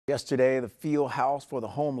Yesterday, the Fieldhouse for the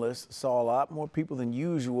homeless saw a lot more people than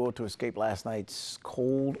usual to escape last night's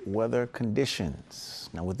cold weather conditions.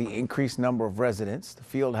 Now, with the increased number of residents, the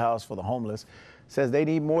Fieldhouse for the homeless says they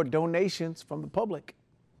need more donations from the public.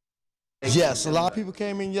 Yes, a lot of people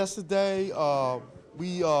came in yesterday.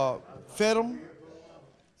 We fed them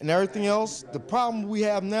and everything else. The problem we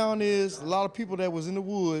have now is a lot of people that was in the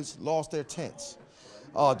woods lost their tents.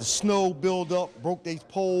 The snow built up, broke their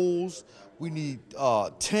poles. We need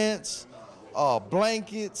tents,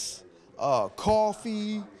 blankets,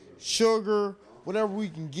 coffee, sugar, whatever we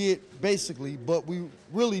can get, basically. But we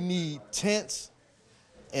really need tents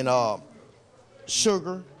and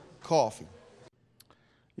sugar, coffee.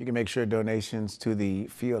 You can make sure donations to the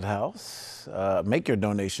Fieldhouse. Make your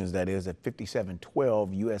donations, that is, at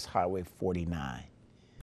 5712 U.S. Highway 49.